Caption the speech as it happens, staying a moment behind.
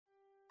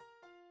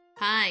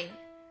Hi,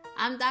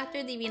 I'm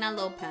Dr. Divina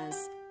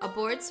Lopez, a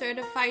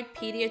board-certified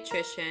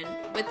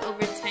pediatrician with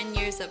over 10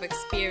 years of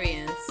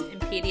experience in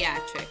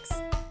pediatrics,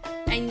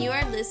 and you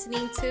are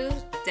listening to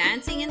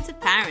Dancing into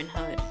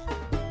Parenthood.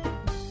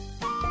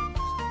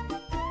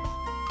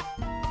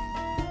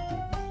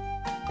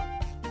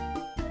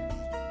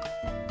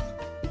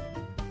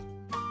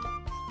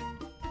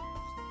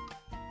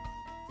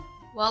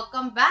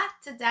 Welcome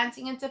back to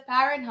Dancing into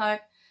Parenthood.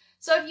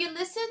 So if you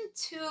listened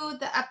to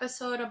the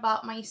episode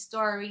about my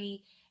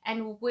story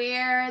and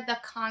where the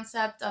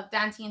concept of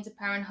dancing into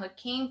parenthood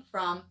came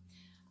from,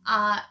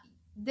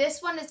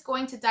 this one is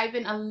going to dive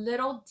in a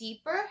little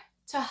deeper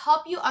to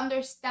help you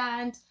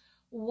understand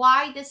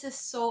why this is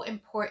so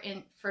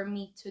important for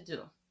me to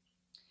do.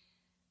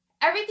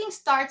 Everything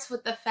starts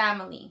with the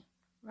family,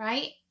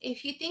 right?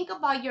 If you think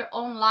about your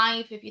own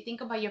life, if you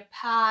think about your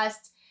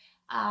past,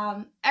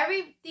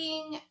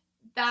 everything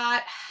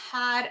that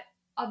had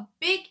a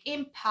big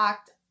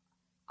impact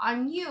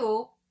on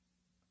you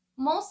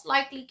most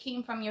likely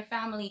came from your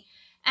family,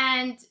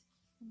 and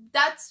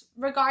that's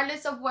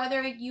regardless of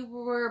whether you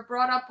were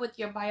brought up with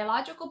your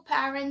biological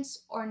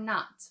parents or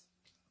not.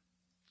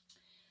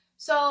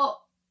 So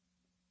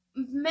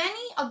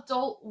many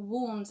adult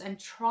wounds and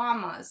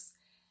traumas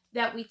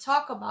that we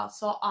talk about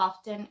so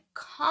often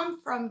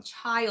come from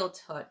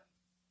childhood,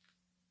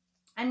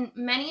 and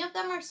many of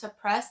them are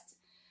suppressed,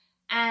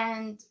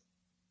 and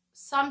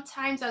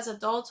sometimes as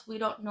adults, we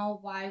don't know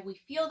why we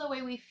feel the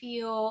way we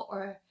feel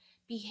or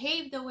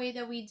behave the way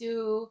that we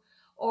do,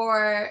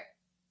 or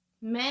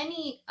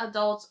many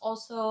adults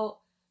also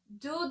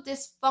do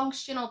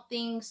dysfunctional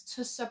things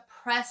to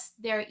suppress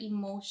their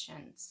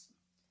emotions.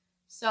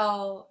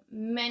 So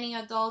many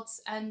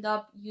adults end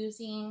up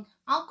using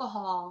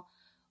alcohol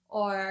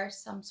or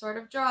some sort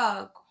of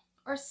drug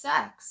or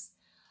sex.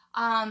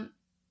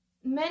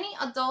 Many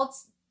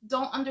adults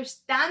don't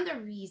understand the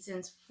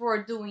reasons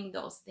for doing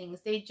those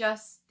things. They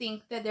just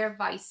think that they're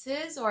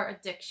vices or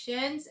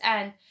addictions,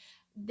 and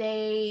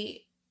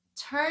they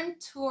turn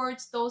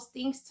towards those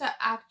things to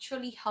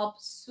actually help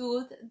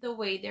soothe the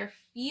way they're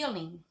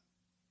feeling.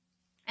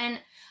 And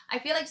I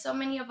feel like so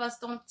many of us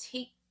don't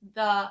take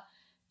the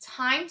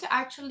time to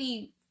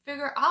actually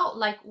figure out,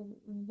 like,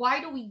 why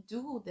do we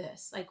do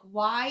this? Like,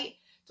 why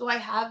do I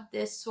have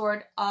this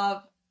sort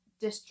of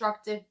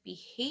destructive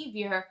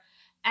behavior,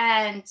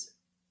 and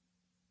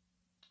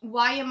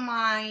why am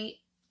I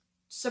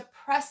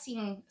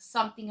suppressing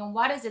something, and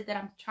what is it that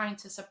I'm trying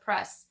to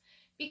suppress?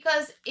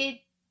 Because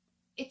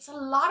it's a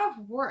lot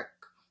of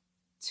work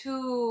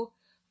to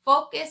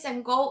focus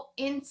and go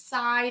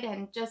inside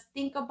and just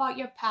think about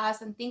your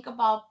past and think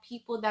about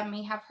people that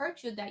may have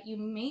hurt you, that you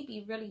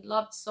maybe really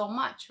loved so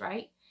much,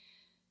 right?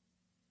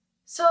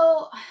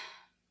 So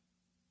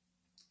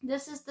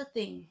this is the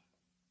thing.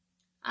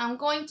 I'm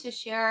going to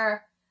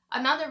share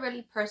another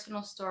really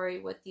personal story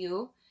with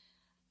you,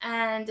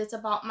 and it's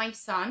about my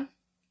son.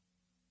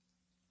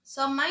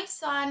 So my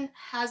son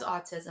has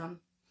autism,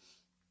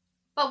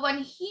 but when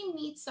he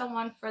meets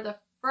someone for the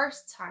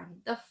first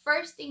time, the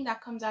first thing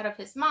that comes out of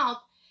his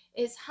mouth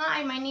is,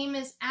 "Hi, my name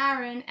is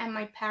Aaron and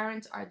my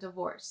parents are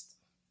divorced."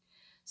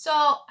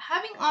 So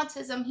having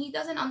autism, he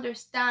doesn't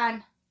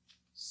understand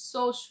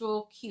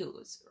social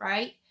cues,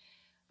 right?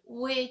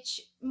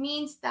 Which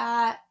means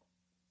that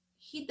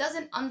he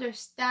doesn't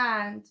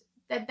understand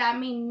that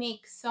may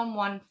make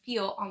someone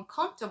feel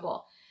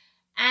uncomfortable.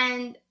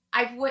 And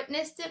I've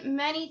witnessed it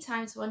many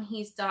times when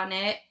he's done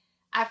it.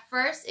 At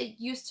first, it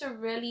used to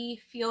really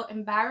feel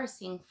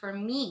embarrassing for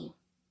me.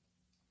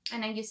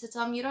 And I used to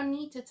tell him, "You don't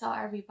need to tell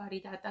everybody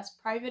that. That's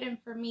private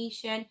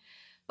information."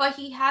 But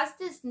he has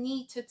this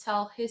need to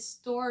tell his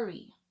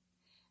story.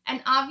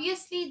 And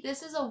obviously,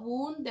 this is a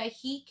wound that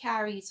he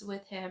carries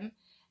with him.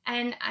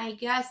 And I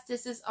guess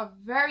this is a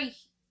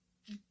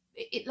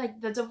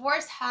like the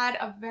divorce had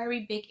a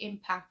very big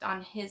impact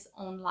on his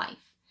own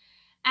life.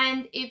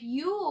 And if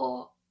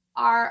you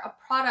are a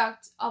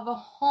product of a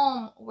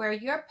home where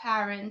your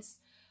parents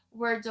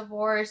were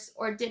divorced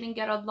or didn't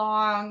get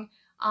along,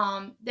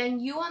 then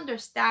you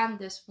understand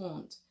this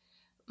wound.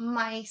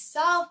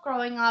 Myself,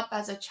 growing up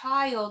as a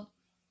child,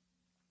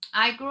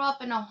 I grew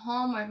up in a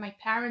home where my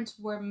parents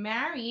were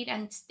married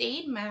and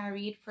stayed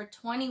married for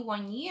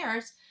 21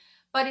 years,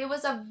 but it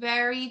was a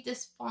very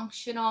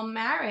dysfunctional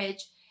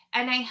marriage.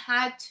 And I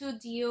had to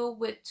deal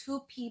with two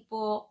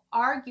people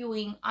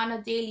arguing on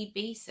a daily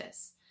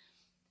basis.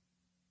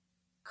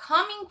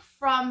 Coming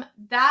from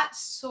that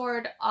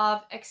sort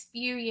of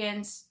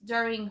experience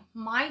during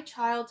my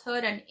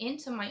childhood and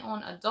into my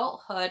own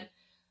adulthood,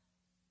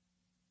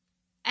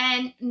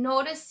 and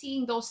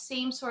noticing those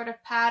same sort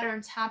of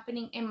patterns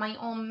happening in my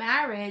own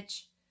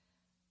marriage,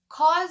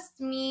 caused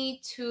me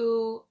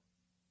to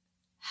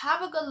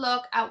have a good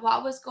look at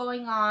what was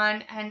going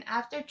on. And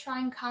after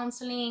trying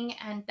counseling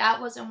and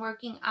that wasn't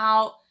working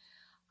out,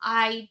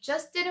 I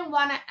just didn't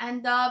want to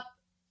end up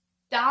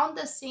down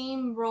the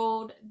same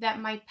road that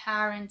my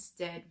parents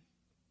did.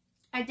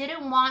 I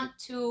didn't want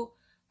to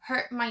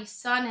hurt my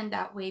son in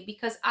that way,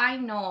 because I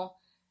know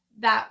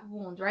that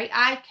wound, right?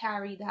 I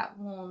carry that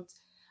wound.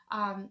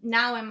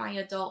 now in my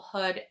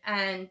adulthood,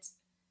 and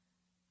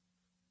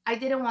I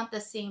didn't want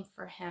the same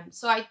for him.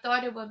 So I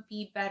thought it would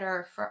be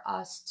better for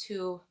us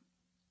to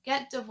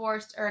get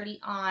divorced early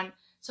on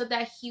so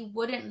that he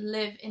wouldn't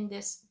live in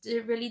this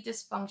really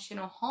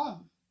dysfunctional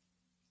home.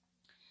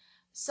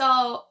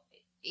 So,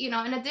 in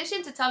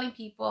addition to telling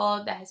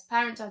people that his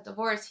parents are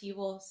divorced, he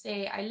will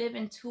say, I live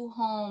in 2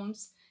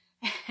 homes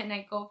and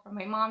I go from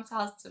my mom's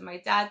house to my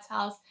dad's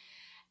house.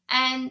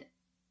 And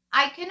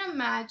I can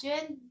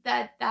imagine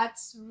that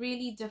that's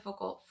really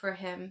difficult for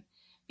him,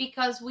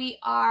 because we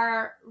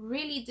are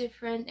really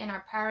different in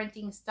our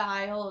parenting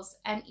styles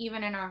and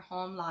even in our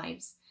home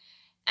lives.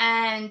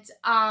 And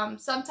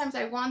sometimes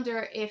I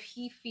wonder if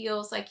he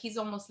feels like he's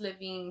almost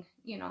living,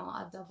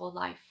 a double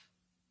life.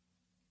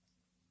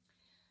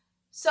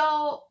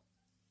 So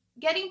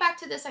getting back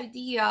to this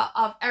idea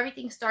of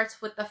everything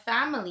starts with the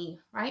family,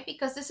 right?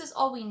 Because this is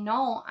all we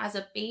know as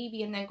a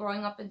baby, and then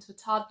growing up into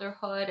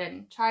toddlerhood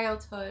and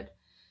childhood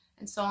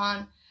and so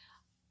on.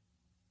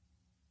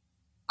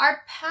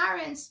 Our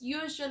parents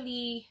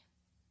usually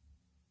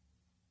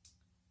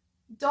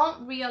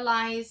don't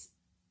realize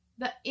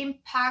the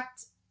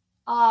impact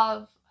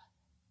of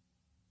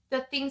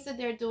the things that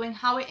they're doing,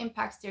 how it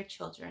impacts their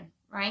children,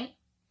 right?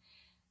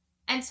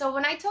 And so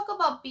when I talk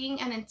about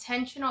being an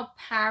intentional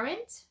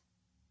parent,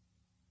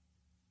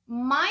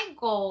 my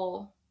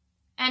goal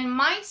and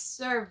my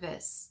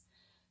service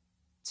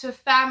to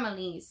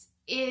families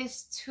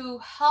is to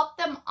help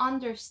them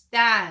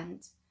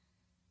understand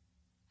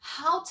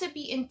how to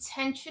be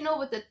intentional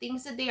with the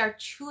things that they are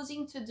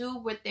choosing to do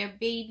with their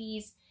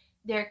babies,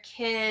 their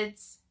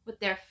kids, with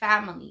their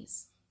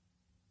families,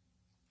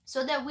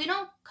 so that we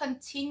don't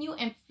continue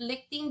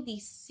inflicting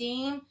these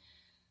same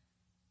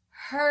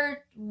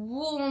hurt,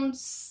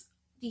 wounds,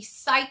 these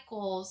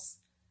cycles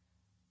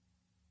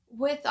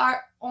with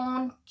our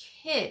own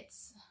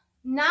kids.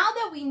 Now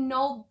that we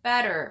know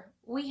better,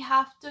 we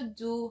have to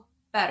do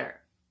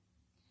better.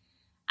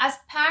 As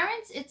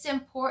parents, it's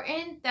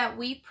important that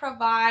we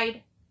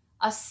provide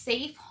a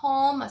safe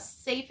home, a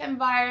safe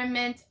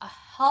environment, a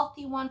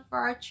healthy one for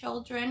our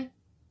children.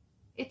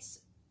 It's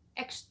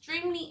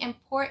extremely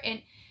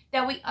important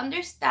that we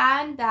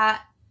understand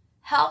that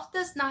health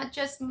does not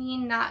just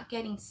mean not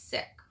getting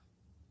sick.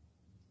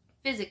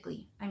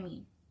 Physically, I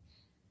mean.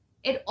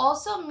 It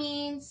also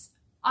means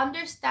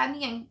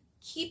understanding and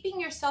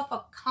keeping yourself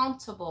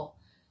accountable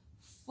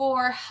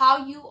for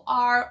how you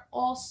are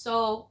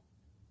also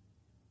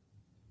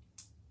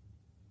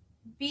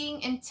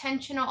being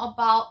intentional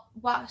about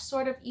what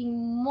sort of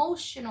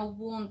emotional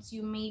wounds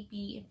you may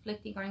be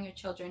inflicting on your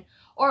children,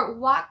 or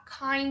what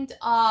kind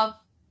of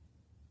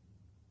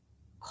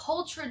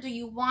culture do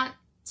you want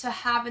to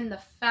have in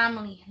the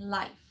family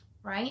life,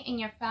 right? In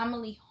your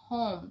family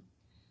home.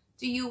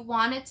 Do you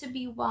want it to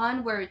be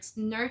one where it's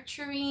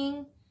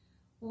nurturing,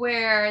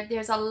 where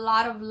there's a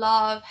lot of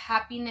love,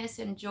 happiness,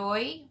 and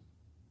joy?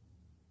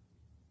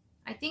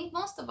 I think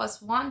most of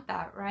us want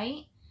that,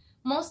 right?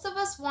 Most of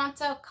us want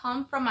to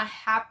come from a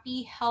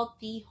happy,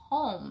 healthy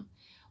home,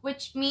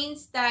 which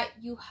means that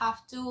you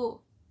have to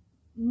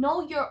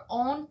know your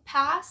own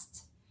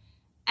past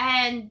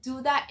and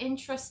do that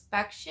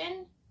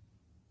introspection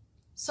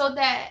so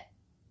that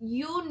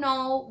you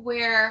know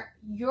where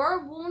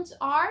your wounds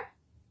are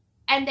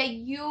and that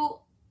you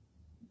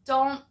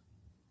don't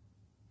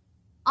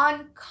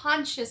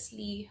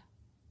unconsciously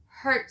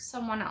hurt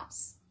someone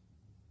else.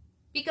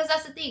 Because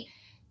that's the thing,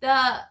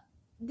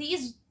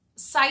 these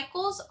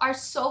cycles are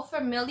so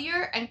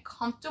familiar and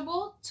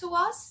comfortable to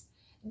us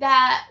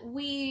that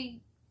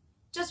we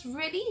just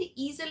really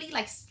easily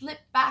slip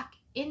back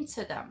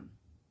into them,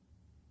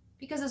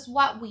 because it's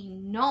what we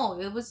know.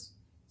 It's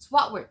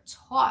what we're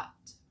taught.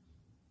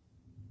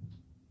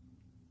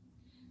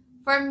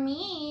 For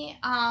me,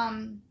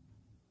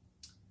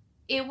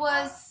 it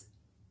was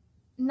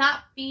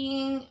not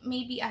being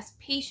maybe as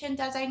patient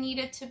as I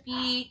needed to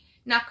be,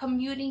 not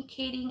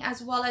communicating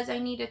as well as I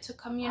needed to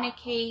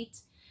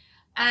communicate,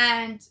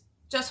 and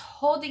just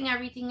holding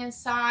everything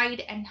inside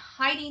and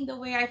hiding the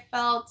way I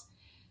felt.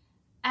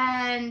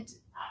 And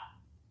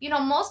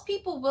most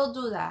people will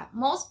do that.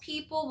 Most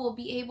people will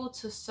be able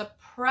to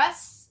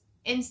suppress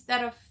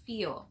instead of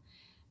feel.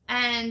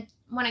 And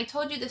when I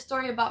told you the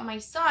story about my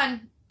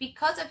son,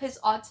 because of his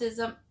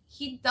autism,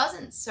 he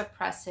doesn't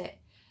suppress it.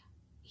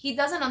 He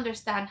doesn't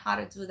understand how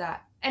to do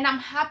that. And I'm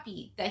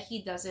happy that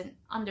he doesn't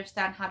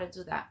understand how to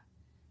do that.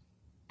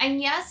 And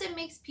yes, it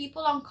makes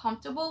people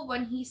uncomfortable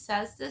when he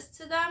says this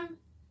to them.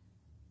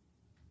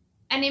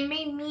 And it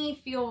made me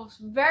feel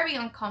very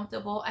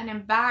uncomfortable and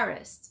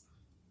embarrassed.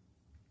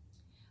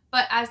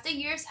 But as the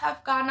years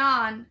have gone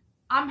on,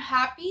 I'm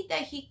happy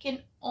that he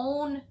can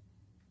own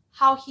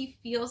how he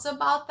feels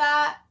about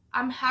that.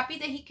 I'm happy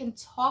that he can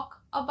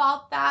talk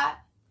about that.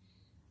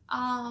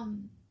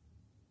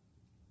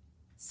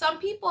 Some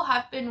people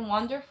have been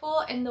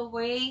wonderful in the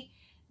way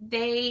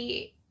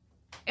they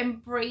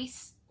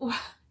embrace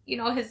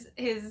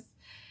his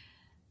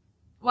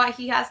what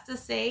he has to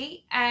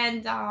say.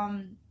 And I've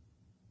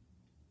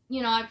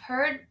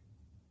heard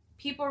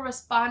people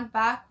respond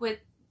back with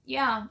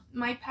yeah,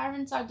 my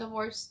parents are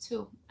divorced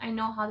too. I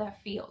know how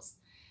that feels.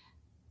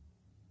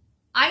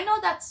 I know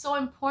that's so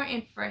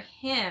important for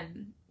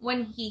him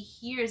when he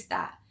hears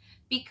that,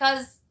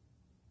 because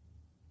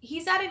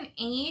he's at an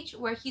age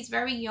where he's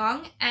very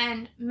young,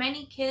 and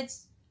many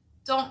kids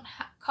don't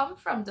come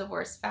from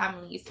divorced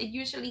families. It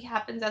usually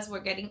happens as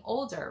we're getting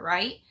older,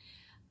 right?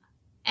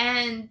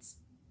 And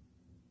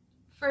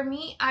for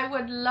me, I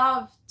would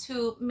love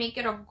to make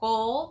it a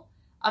goal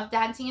of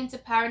Dancing into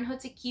Parenthood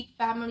to keep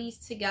families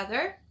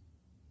together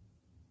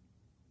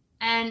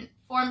and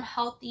form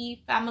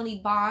healthy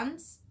family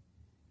bonds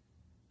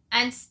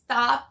and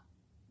stop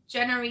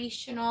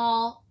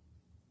generational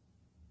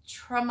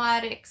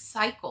traumatic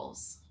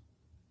cycles.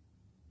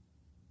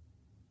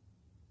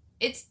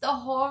 It's the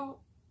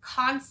whole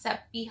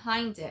concept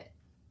behind it.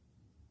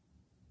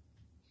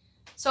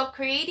 So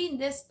creating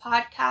this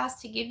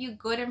podcast to give you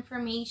good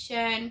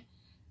information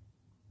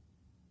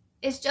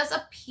is just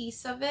a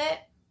piece of it.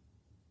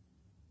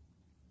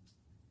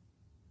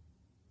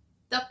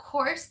 The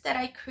course that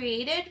I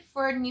created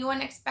for new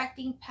and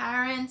expecting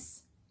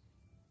parents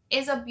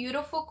is a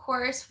beautiful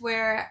course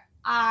where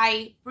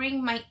I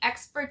bring my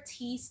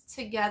expertise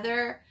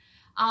together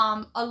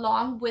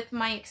along with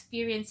my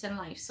experience in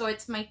life. So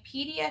it's my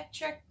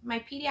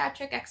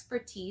pediatric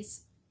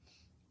expertise,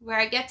 where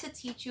I get to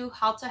teach you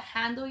how to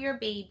handle your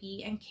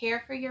baby and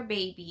care for your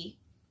baby.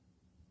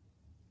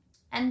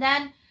 And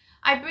then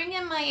I bring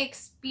in my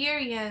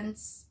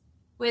experience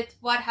with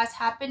what has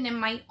happened in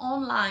my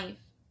own life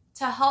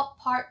to help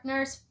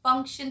partners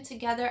function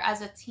together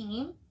as a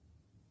team.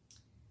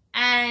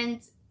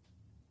 And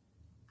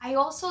I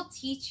also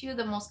teach you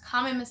the most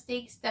common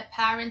mistakes that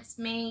parents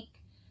make.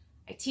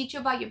 I teach you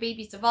about your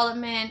baby's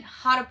development,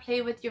 how to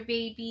play with your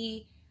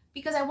baby,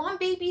 because I want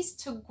babies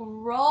to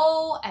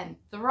grow and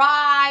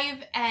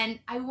thrive, and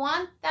I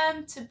want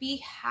them to be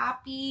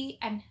happy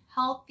and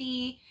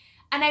healthy,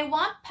 and I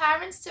want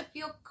parents to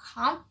feel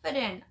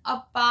confident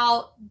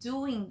about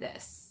doing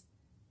this.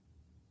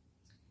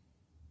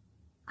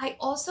 I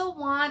also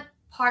want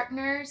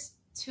partners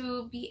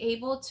to be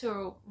able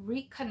to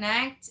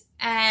reconnect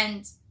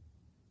and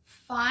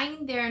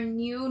find their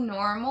new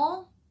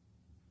normal,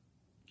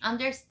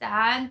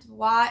 understand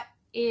what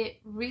it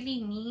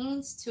really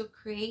means to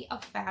create a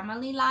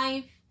family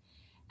life,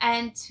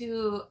 and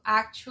to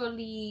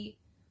actually,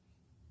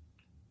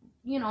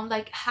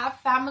 have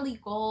family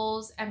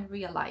goals and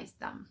realize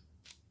them.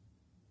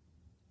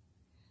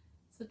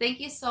 So thank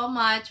you so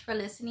much for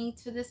listening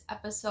to this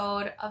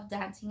episode of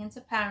Dancing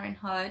into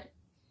Parenthood.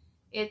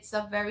 It's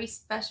a very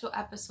special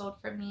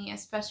episode for me,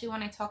 especially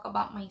when I talk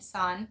about my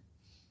son,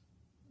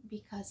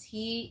 because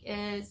he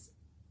is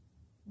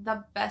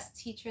the best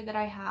teacher that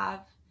I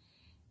have.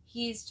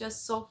 He's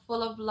just so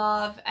full of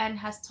love and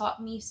has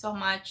taught me so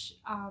much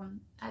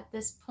at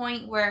this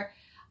point where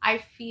I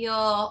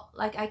feel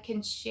like I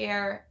can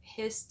share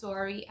his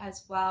story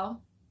as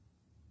well.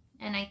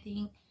 And I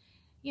think,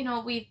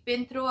 we've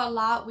been through a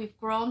lot. We've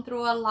grown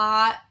through a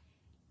lot.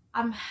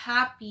 I'm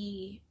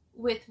happy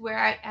with where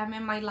I am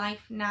in my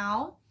life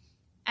now.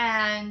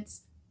 And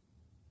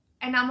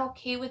I'm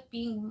okay with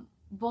being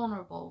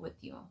vulnerable with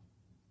you.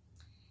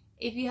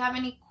 If you have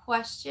any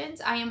questions,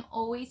 I am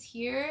always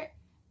here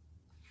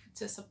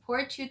to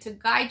support you, to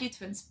guide you,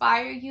 to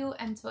inspire you,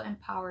 and to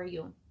empower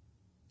you.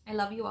 I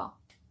love you all.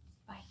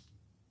 Bye.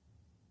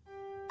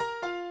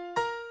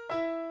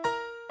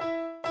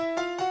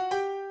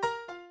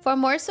 For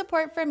more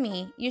support from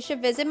me, you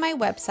should visit my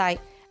website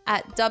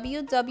at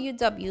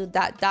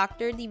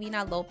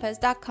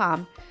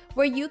www.drdivinalopez.com,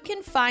 where you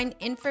can find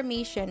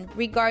information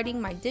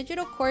regarding my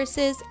digital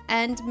courses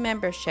and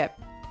membership.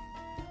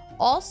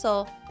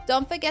 Also,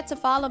 don't forget to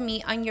follow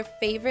me on your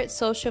favorite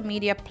social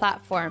media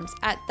platforms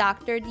at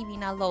Dr.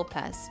 Divina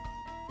Lopez.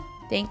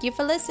 Thank you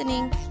for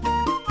listening.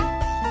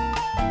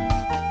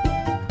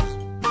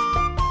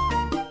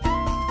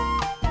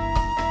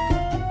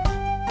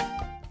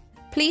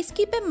 Please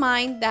keep in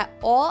mind that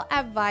all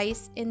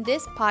advice in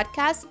this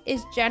podcast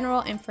is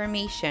general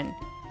information.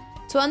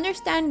 To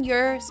understand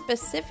your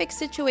specific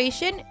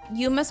situation,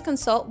 you must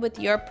consult with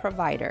your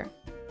provider.